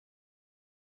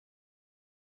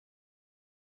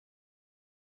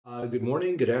Good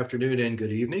morning, good afternoon, and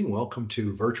good evening. Welcome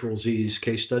to VirtualZ's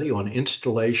case study on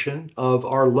installation of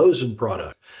our Lozen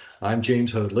product. I'm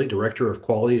James Hoadley, Director of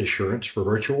Quality Assurance for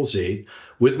VirtualZ.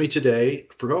 With me today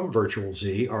from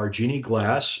VirtualZ are Jeannie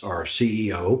Glass, our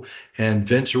CEO, and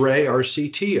Vince Ray, our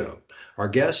CTO. Our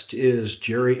guest is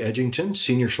Jerry Edgington,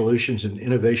 Senior Solutions and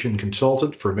Innovation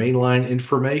Consultant for Mainline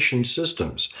Information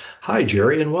Systems. Hi,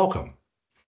 Jerry, and welcome.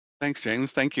 Thanks,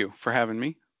 James. Thank you for having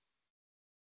me.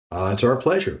 It's our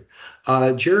pleasure.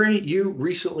 Jerry, you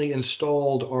recently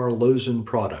installed our Lozen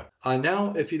product.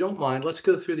 Now, if you don't mind, let's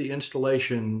go through the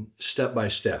installation step by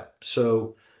step.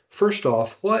 So, first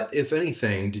off, what, if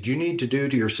anything, did you need to do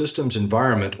to your system's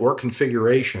environment or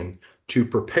configuration to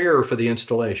prepare for the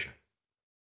installation?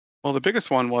 Well, the biggest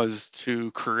one was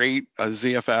to create a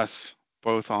ZFS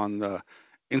both on the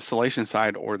installation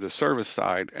side or the service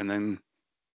side, and then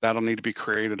that'll need to be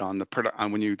created on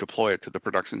when you deploy it to the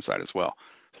production side as well.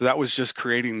 So that was just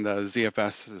creating the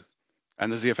ZFS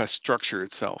and the ZFS structure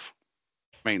itself,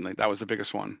 mainly. That was the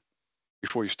biggest one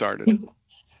before you started.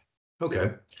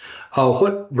 Okay.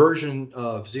 What version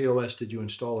of ZOS did you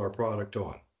install our product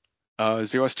on?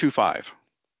 ZOS 2.5.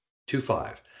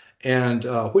 2.5.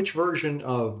 And which version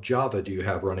of Java do you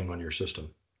have running on your system?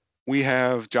 We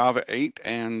have Java 8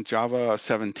 and Java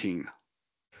 17.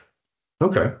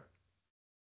 Okay.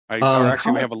 Or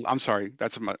actually, How I'm sorry,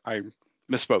 I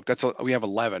misspoke. We have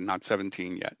 11, not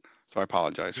 17 yet. So I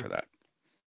apologize for that.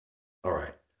 All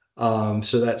right.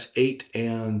 So that's 8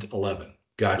 and 11.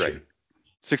 Got Right. you.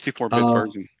 64-bit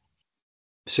version.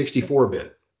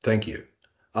 64-bit. Thank you.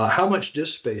 How much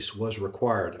disk space was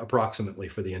required approximately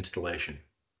for the installation?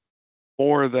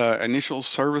 For the initial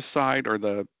service side or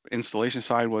the installation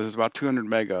side was about 200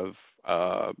 meg of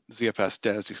ZFS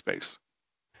DESI space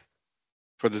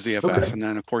for the ZFS. Okay. And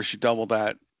then, of course, you double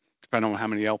that depending on how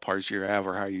many LPARs you have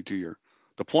or how you do your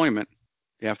deployment.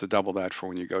 You have to double that for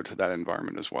when you go to that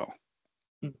environment as well.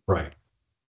 Right.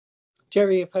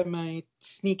 Jerry, if I might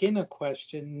sneak in a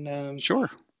question. Sure.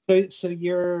 So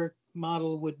your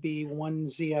model would be one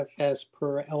ZFS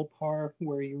per LPAR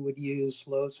where you would use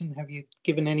Lozen. Have you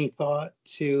given any thought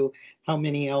to how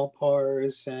many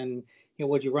LPARs and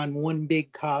would you run one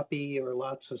big copy or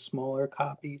lots of smaller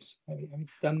copies? Have you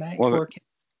done that? Well,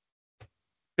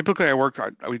 typically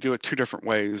we do it two different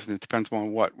ways, and it depends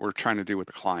on what we're trying to do with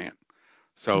the client.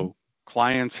 So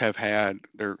clients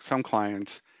some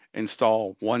clients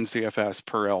install one ZFS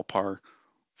per LPAR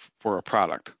for a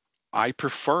product. I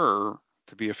prefer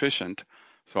to be efficient,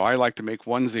 so I like to make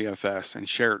one ZFS and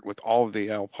share it with all of the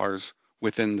LPARs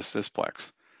within the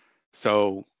sysplex.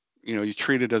 So, you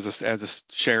treat it as a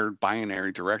shared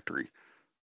binary directory.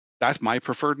 That's my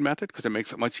preferred method because it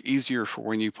makes it much easier for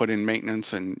when you put in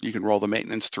maintenance and you can roll the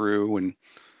maintenance through.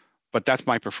 But that's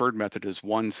my preferred method is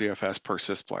one ZFS per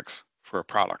sysplex for a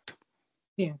product.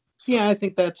 Yeah. Yeah, I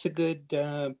think that's a good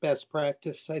best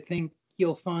practice. I think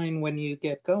you'll find when you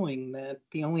get going that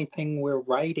the only thing we're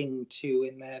writing to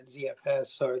in that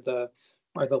ZFS are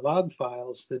the log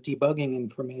files, the debugging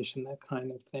information, that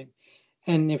kind of thing.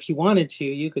 And if you wanted to,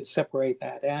 you could separate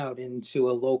that out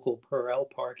into a local per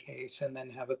LPAR case and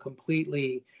then have a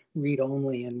completely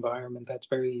read-only environment that's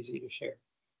very easy to share.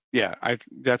 Yeah,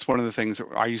 that's one of the things that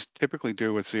I typically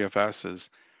do with ZFS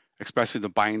is, especially the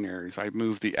binaries, I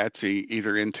move the etc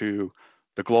either into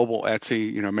the global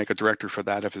etc, make a directory for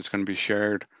that if it's going to be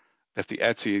shared, that the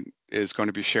etc is going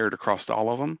to be shared across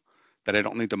all of them, that I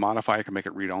don't need to modify, I can make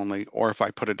it read-only, or if I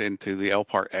put it into the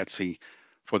LPAR etc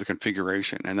for the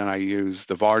configuration, and then I use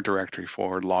the var directory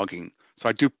for logging. So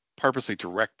I do purposely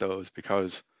direct those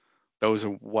because those are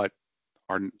what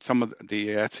are some of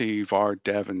the etc, var,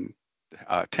 dev, and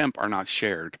temp are not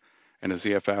shared in a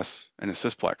ZFS and a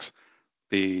sysplex.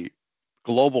 The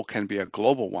global can be a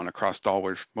global one across all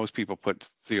where most people put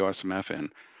ZOSMF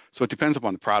in. So it depends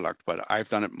upon the product, but I've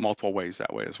done it multiple ways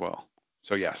that way as well.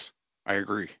 So yes, I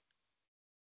agree.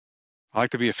 I like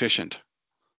to be efficient.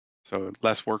 So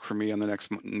less work for me on the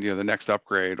next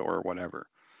upgrade or whatever.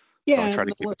 Yeah, so I try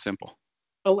to keep it simple.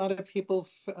 A lot of people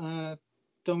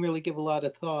don't really give a lot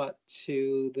of thought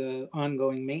to the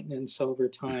ongoing maintenance over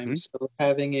time. So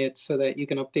having it so that you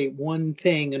can update one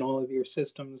thing and all of your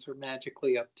systems are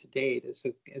magically up to date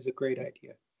is a great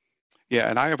idea.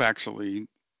 Yeah, and I have actually,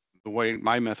 the way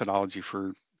my methodology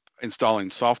for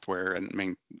installing software and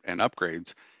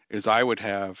upgrades is I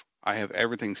have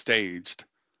everything staged,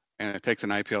 and it takes an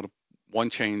IPL one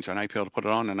change on IPL to put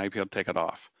it on and IPL to take it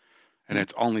off. And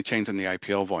it's only changing the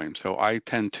IPL volume. So I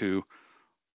tend to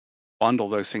bundle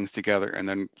those things together and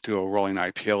then do a rolling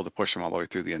IPL to push them all the way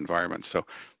through the environment. So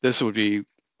this would be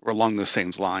along the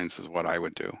same lines as what I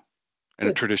would do in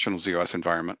a traditional ZOS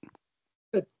environment.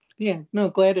 Good. Yeah, no,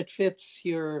 glad it fits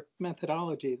your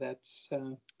methodology. That's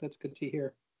good to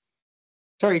hear.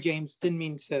 Sorry, James, didn't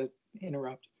mean to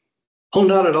interrupt. Oh,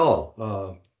 not at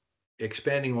all.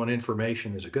 Expanding on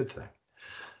information is a good thing.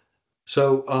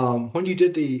 So, when you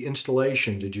did the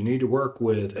installation, did you need to work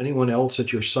with anyone else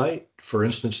at your site? For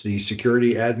instance, the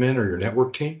security admin or your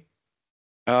network team?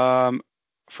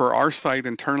 For our site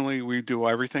internally, we do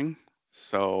everything.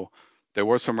 So there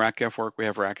was some RACF work. We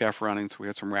have RACF running, so we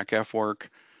had some RACF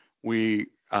work. We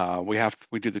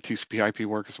do the TCP/IP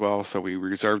work as well. So we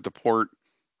reserved the port,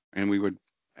 and we would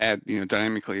add,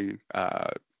 dynamically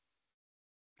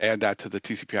add that to the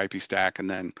TCP/IP stack, and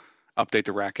then update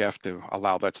the RACF to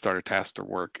allow that starter task to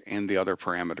work and the other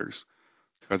parameters.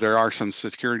 Because there are some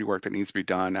security work that needs to be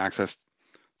done, access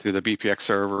to the BPX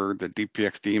server, the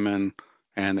DPX daemon,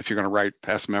 and if you're going to write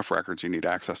SMF records, you need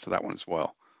access to that one as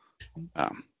well.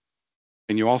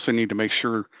 And you also need to make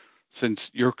sure, since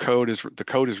the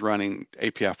code is running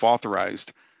APF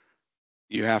authorized,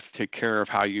 you have to take care of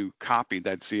how you copy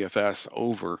that ZFS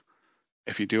over.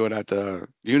 If you do it at the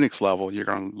Unix level, you're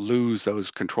going to lose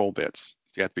those control bits.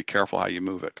 You have to be careful how you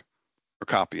move it or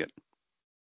copy it.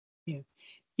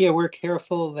 Yeah, we're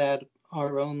careful that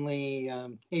our only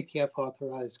APF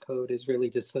authorized code is really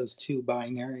just those two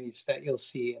binaries that you'll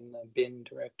see in the bin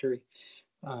directory.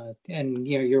 And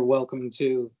you're welcome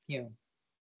to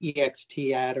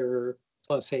ext adder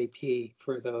plus AP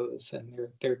for those, and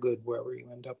they're good wherever you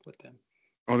end up with them.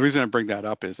 Well, the reason I bring that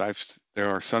up is there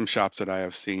are some shops that I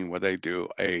have seen where they do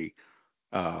a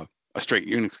straight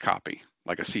Unix copy,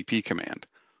 like a CP command.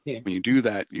 Yeah. When you do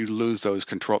that, you lose those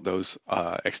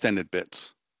extended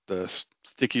bits. The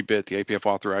sticky bit, the APF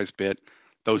authorized bit,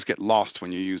 those get lost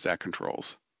when you use that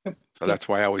controls. So that's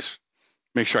why I always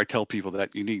make sure I tell people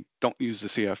that don't use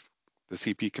the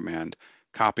CP command,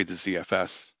 copy the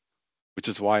ZFS, which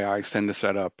is why I tend to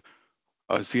set up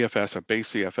a ZFS, a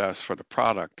base ZFS for the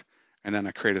product, and then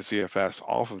I create a ZFS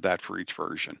off of that for each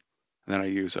version. And then I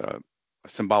use a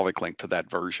symbolic link to that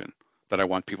version that I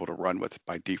want people to run with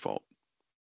by default.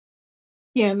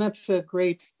 Yeah, and that's a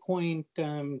great point.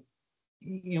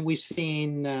 We've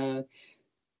seen,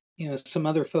 some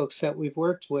other folks that we've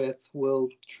worked with will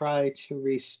try to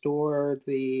restore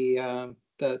the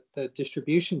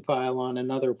distribution file on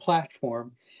another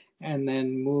platform and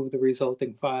then move the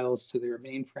resulting files to their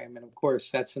mainframe. And of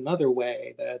course, that's another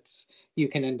way you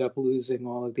can end up losing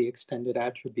all of the extended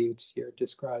attributes you're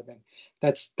describing.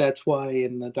 That's why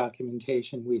in the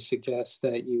documentation we suggest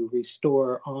that you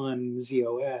restore on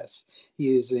ZOS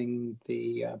using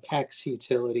the PAX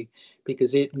utility,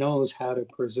 because it knows how to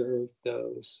preserve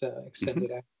those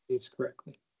extended attributes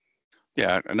correctly.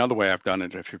 Yeah, another way I've done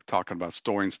it, if you're talking about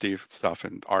storing stuff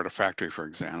in Artifactory, for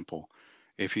example,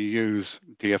 if you use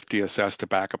dfdss to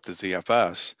back up the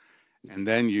ZFS and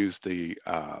then use the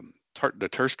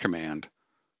terse command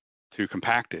to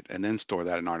compact it and then store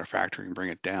that in Artifactory and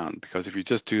bring it down, because if you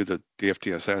just do the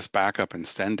dfdss backup and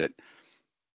send it,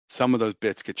 some of those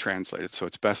bits get translated. So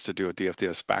it's best to do a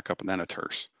dfds backup and then a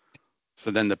terse. So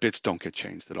then the bits don't get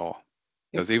changed at all.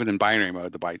 Because even in binary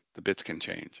mode, the bits can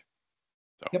change.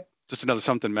 So just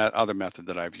other method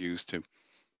that I've used to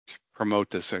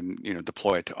promote this and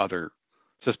deploy it to other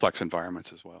Sysplex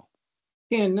environments as well.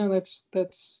 Yeah, no, that's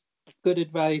good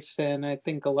advice, and I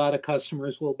think a lot of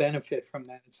customers will benefit from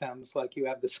that. It sounds like you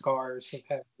have the scars of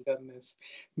having done this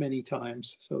many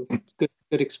times, so it's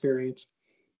good experience.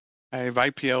 I've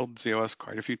IPL'd ZOS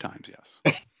quite a few times, yes.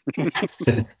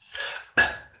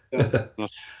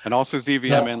 And also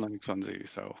ZVM and Linux on Z.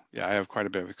 So yeah, I have quite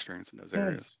a bit of experience in those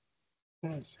areas.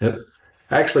 Nice.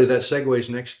 Actually, that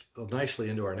segues nicely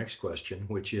into our next question,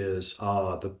 which is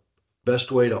the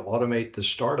best way to automate the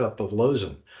startup of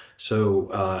Lozen. So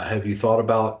have you thought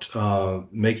about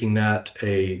making that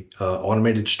a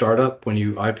automated startup when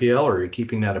you IPL, or are you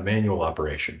keeping that a manual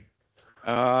operation?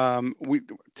 We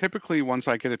typically, once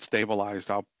I get it stabilized,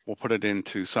 we'll put it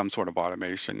into some sort of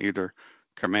automation, either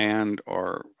command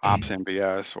or ops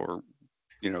MBS, or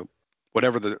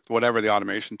whatever the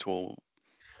automation tool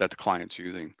that the client's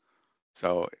using.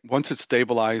 So once it's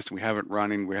stabilized, we have it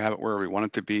running, we have it where we want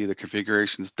it to be, the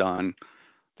configuration's done,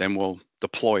 then we'll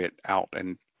deploy it out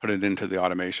and put it into the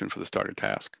automation for the starter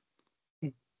task.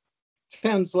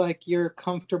 Sounds like you're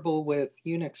comfortable with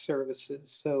Unix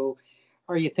services. So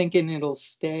are you thinking it'll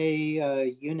stay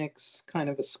Unix kind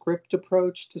of a script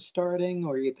approach to starting,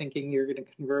 or are you thinking you're going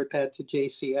to convert that to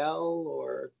JCL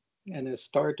or and a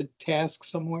started task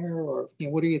somewhere, or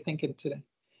what are you thinking today?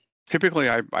 Typically,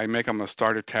 I make them a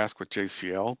started task with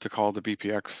JCL to call the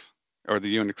BPX or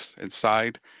the Unix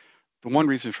inside. The one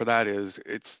reason for that is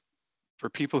it's for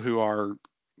people who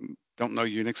don't know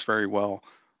Unix very well.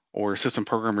 or system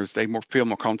programmers, they feel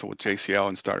more comfortable with JCL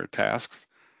and starter tasks.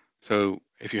 So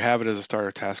if you have it as a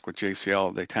starter task with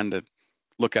JCL, they tend to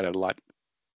look at it a lot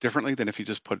differently than if you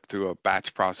just put it through a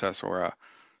batch process or a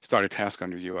starter task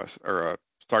under US or a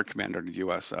start command under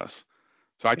USS.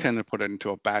 So I tend to put it into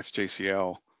a batch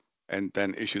JCL and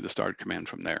then issue the start command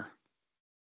from there.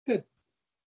 Good.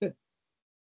 Good.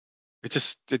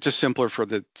 It's just simpler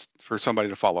for somebody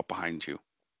to follow up behind you.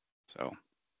 So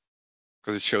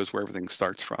because it shows where everything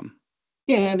starts from.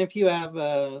 Yeah, and if you have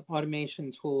a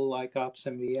automation tool like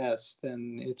OpsMVS,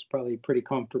 then it's probably pretty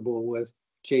comfortable with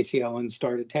JCL and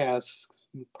started tasks,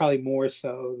 probably more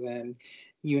so than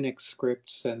Unix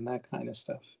scripts and that kind of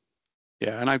stuff.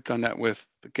 Yeah, and I've done that with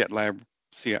the GitLab,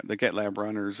 the GitLab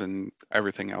runners and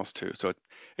everything else too. So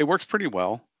it works pretty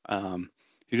well.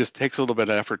 It just takes a little bit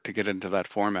of effort to get into that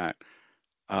format.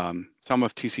 Some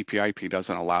of TCP/IP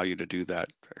doesn't allow you to do that,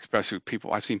 especially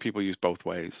I've seen people use both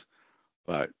ways,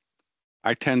 but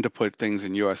I tend to put things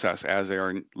in USS as they are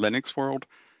in Linux world,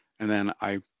 and then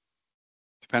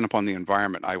depend upon the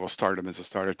environment, I will start them as a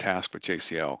starter task with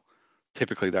JCL.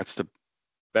 Typically, that's the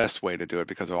best way to do it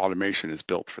because automation is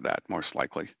built for that, most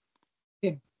likely.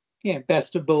 Yeah,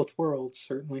 best of both worlds,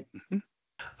 certainly.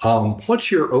 Mm-hmm.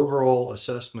 What's your overall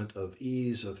assessment of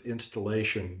ease of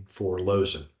installation for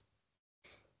Lozen?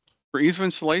 For ease of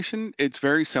installation, it's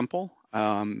very simple.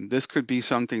 This could be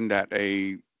something that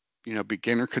a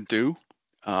beginner could do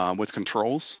with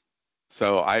controls.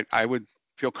 So I would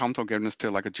feel comfortable giving this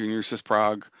to like a junior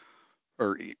sysprog,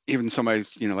 or even somebody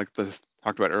like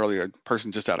talked about earlier, a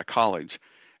person just out of college.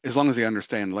 As long as they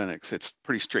understand Linux, it's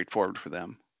pretty straightforward for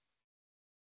them.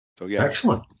 So yeah.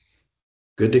 Excellent.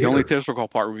 Good to hear. The only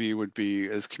difficult part would be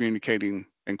is communicating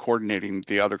and coordinating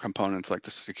the other components like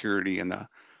the security and the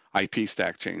IP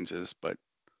stack changes. But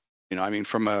I mean,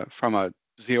 from a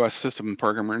ZOS system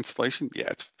programmer installation, yeah,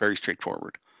 it's very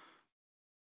straightforward.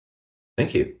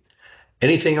 Thank you.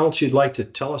 Anything else you'd like to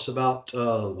tell us about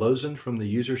Lozen from the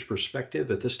user's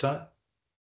perspective at this time?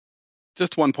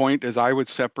 Just one point is I would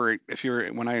separate,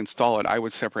 when I install it, I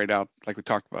would separate out, like we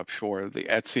talked about before, the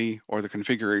etc or the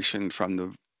configuration from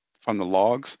the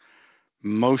logs.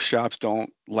 Most shops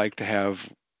don't like to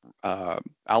have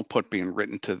output being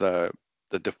written to the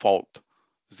default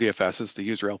ZFSs, the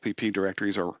user LPP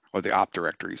directories or the op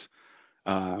directories.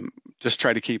 Just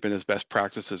try to keep it as best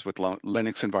practices with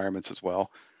Linux environments as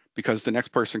well, because the next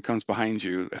person comes behind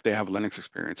you, if they have Linux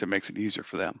experience, it makes it easier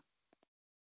for them.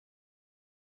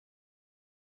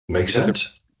 Makes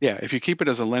sense. Yeah, if you keep it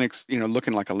as a Linux,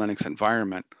 looking like a Linux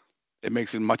environment, it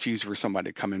makes it much easier for somebody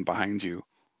to come in behind you.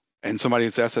 And somebody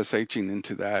that's SSHing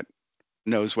into that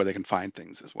knows where they can find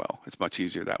things as well. It's much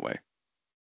easier that way.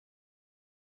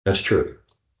 That's true.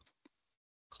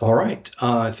 All right.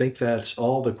 I think that's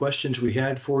all the questions we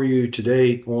had for you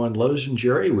today on Lozen.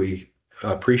 Jerry, we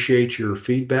appreciate your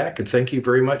feedback and thank you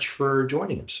very much for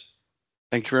joining us.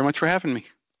 Thank you very much for having me.